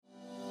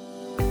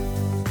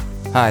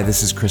Hi,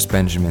 this is Chris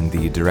Benjamin,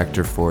 the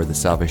director for the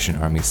Salvation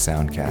Army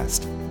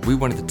Soundcast. We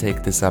wanted to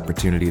take this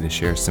opportunity to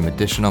share some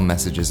additional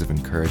messages of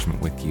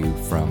encouragement with you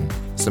from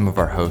some of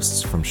our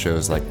hosts from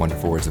shows like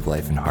Wonderful Words of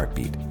Life and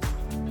Heartbeat.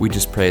 We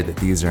just pray that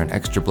these are an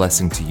extra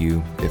blessing to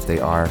you. If they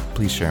are,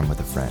 please share them with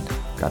a friend.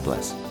 God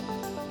bless.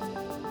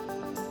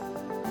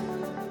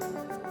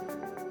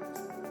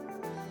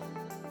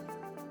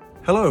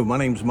 Hello, my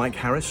name's Mike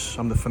Harris.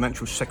 I'm the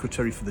Financial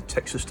Secretary for the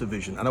Texas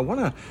Division, and I want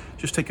to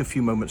just take a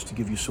few moments to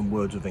give you some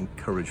words of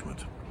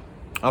encouragement.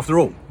 After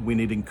all, we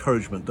need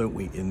encouragement, don't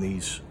we, in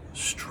these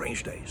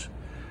strange days?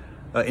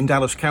 In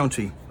Dallas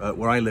County,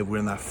 where I live, we're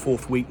in our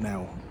fourth week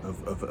now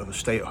of a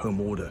stay-at-home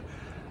order,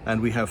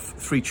 and we have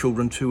 3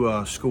 children, 2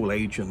 are school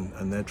age,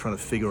 and they're trying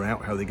to figure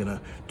out how they're going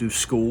to do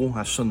school.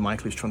 Our son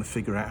Michael is trying to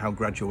figure out how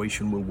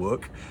graduation will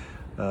work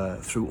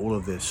through all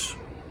of this.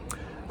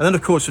 And then,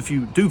 of course, if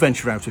you do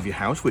venture out of your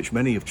house, which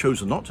many have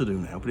chosen not to do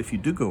now, but if you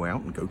do go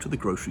out and go to the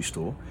grocery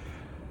store,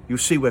 you'll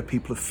see where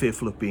people are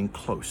fearful of being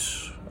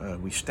close.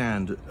 We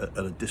stand at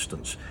a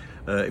distance.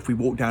 If we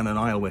walk down an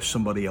aisle where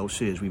somebody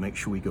else is, we make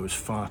sure we go as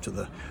far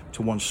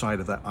to one side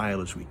of that aisle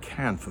as we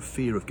can for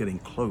fear of getting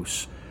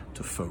close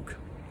to folk.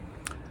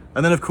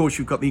 And then, of course,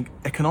 you've got the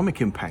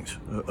economic impact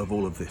of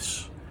all of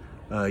this.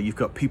 You've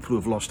got people who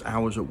have lost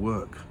hours at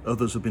work.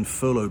 Others have been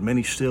furloughed.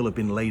 Many still have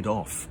been laid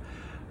off.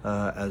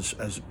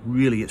 As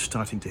really it's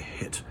starting to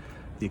hit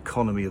the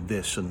economy of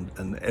this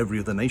and every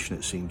other nation,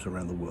 it seems,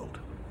 around the world.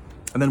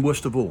 And then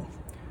worst of all,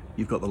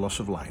 you've got the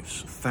loss of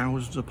lives,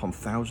 thousands upon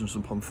thousands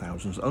upon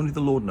thousands. Only the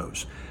Lord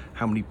knows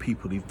how many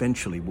people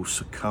eventually will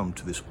succumb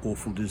to this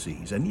awful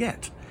disease. And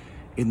yet,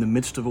 in the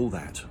midst of all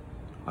that,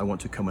 I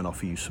want to come and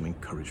offer you some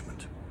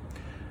encouragement.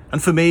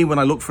 And for me, when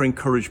I look for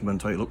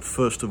encouragement, I look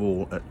first of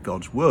all at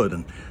God's word.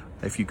 And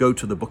if you go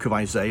to the book of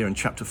Isaiah in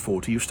chapter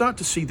 40, you start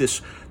to see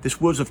this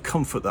words of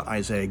comfort that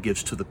Isaiah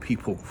gives to the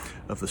people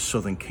of the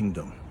southern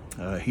kingdom.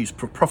 He's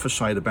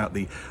prophesied about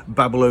the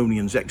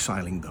Babylonians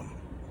exiling them,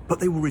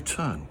 but they will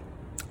return.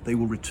 They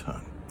will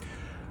return.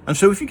 And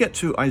so if you get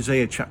to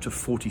Isaiah chapter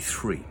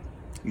 43,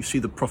 you see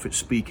the prophet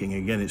speaking.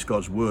 Again, it's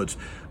God's words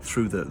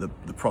through the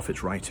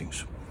prophet's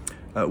writings,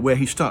 where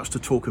he starts to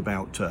talk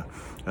about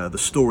the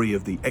story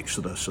of the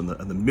Exodus and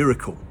the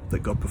miracle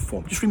that God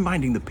performed, just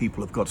reminding the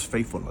people of God's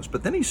faithfulness.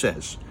 But then he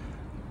says,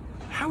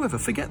 however,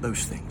 forget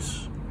those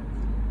things.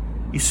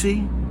 You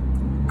see,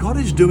 God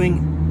is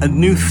doing a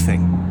new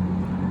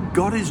thing.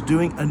 God is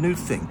doing a new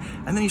thing.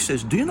 And then he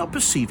says, do you not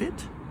perceive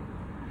it?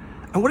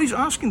 And what he's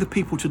asking the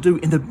people to do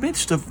in the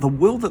midst of the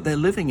world that they're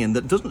living in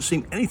that doesn't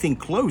seem anything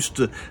close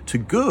to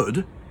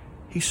good,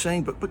 he's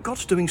saying, but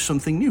God's doing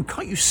something new.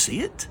 Can't you see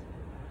it?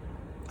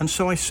 And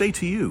so I say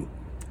to you,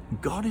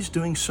 God is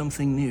doing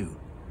something new.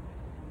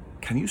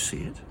 Can you see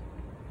it?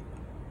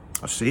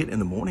 I see it in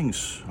the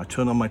mornings. I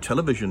turn on my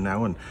television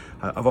now, and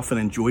I've often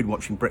enjoyed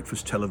watching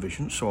breakfast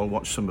television, so I'll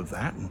watch some of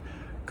that. And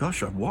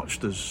gosh, I've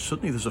watched,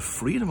 there's a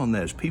freedom on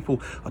there as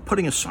people are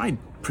putting aside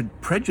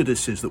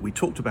prejudices that we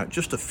talked about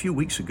just a few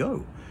weeks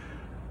ago.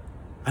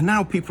 And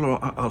now people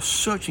are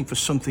searching for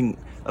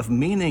something of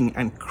meaning,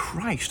 and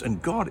Christ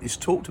and God is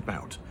talked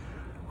about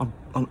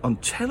on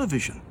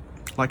television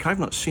like I've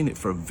not seen it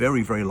for a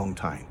very, very long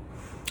time.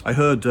 I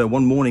heard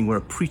one morning where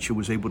a preacher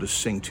was able to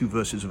sing 2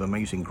 verses of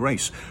Amazing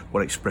Grace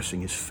while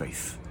expressing his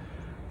faith.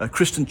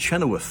 Kristen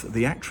Chenoweth,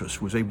 the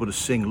actress, was able to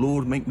sing,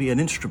 Lord, make me an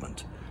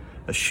instrument,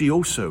 as she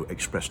also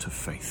expressed her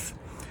faith.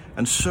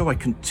 And so I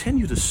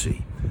continue to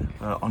see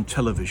on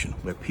television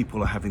where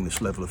people are having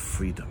this level of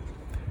freedom.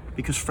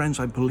 Because,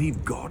 friends, I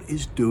believe God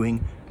is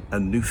doing a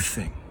new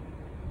thing.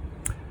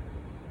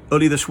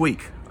 Early this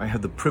week, I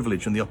had the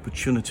privilege and the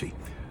opportunity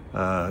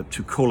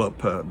to call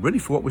up, really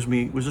for what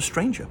was a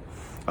stranger.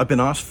 I've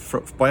been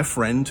asked by a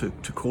friend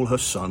to call her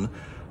son.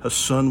 Her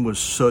son was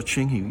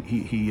searching.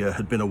 He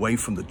had been away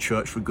from the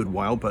church for a good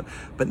while, but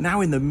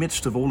now in the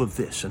midst of all of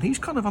this, and he's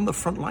kind of on the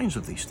front lines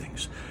of these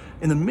things,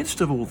 in the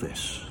midst of all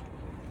this,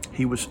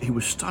 he was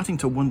starting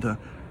to wonder,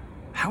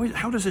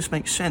 how does this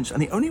make sense?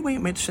 And the only way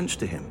it made sense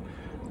to him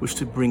was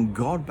to bring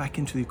God back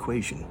into the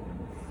equation.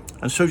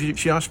 And so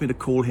she asked me to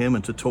call him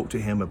and to talk to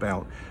him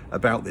about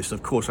this.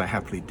 Of course, I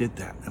happily did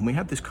that. And we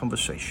had this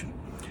conversation.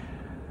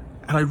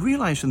 And I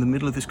realized in the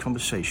middle of this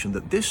conversation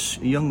that this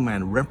young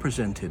man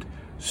represented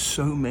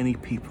so many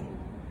people.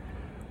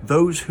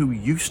 Those who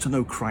used to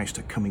know Christ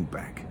are coming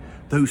back.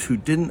 Those who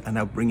didn't are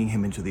now bringing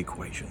him into the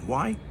equation.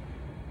 Why?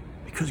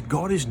 Because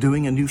God is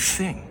doing a new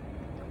thing.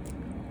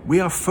 We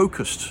are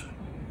focused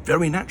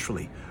very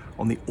naturally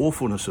on the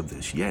awfulness of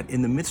this, yet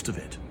in the midst of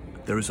it,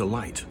 there is a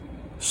light.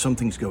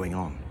 Something's going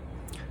on.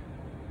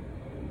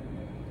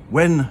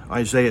 When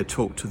Isaiah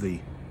talked to the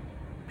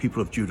people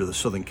of Judah, the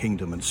southern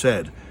kingdom, and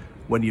said,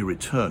 when you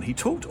return, he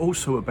talked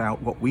also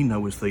about what we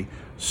know as the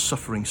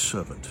suffering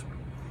servant,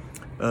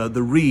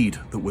 the reed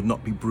that would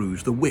not be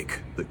bruised, the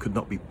wick that could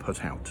not be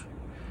put out.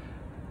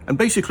 And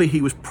basically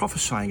he was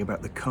prophesying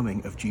about the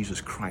coming of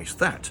Jesus Christ,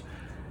 that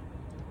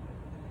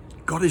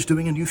God is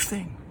doing a new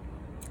thing.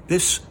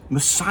 This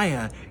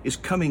Messiah is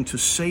coming to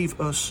save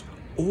us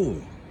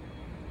all.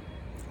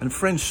 And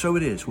friends, so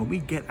it is when we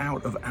get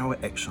out of our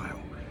exile.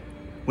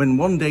 When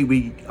one day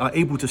we are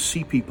able to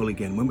see people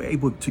again, when we're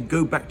able to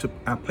go back to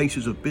our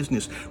places of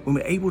business, when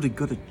we're able to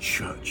go to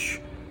church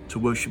to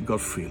worship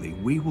God freely,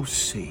 we will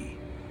see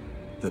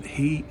that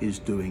He is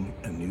doing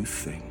a new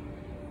thing.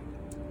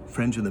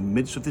 Friends, in the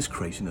midst of this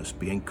craziness,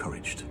 be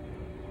encouraged,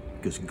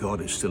 because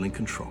God is still in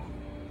control.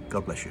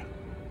 God bless you.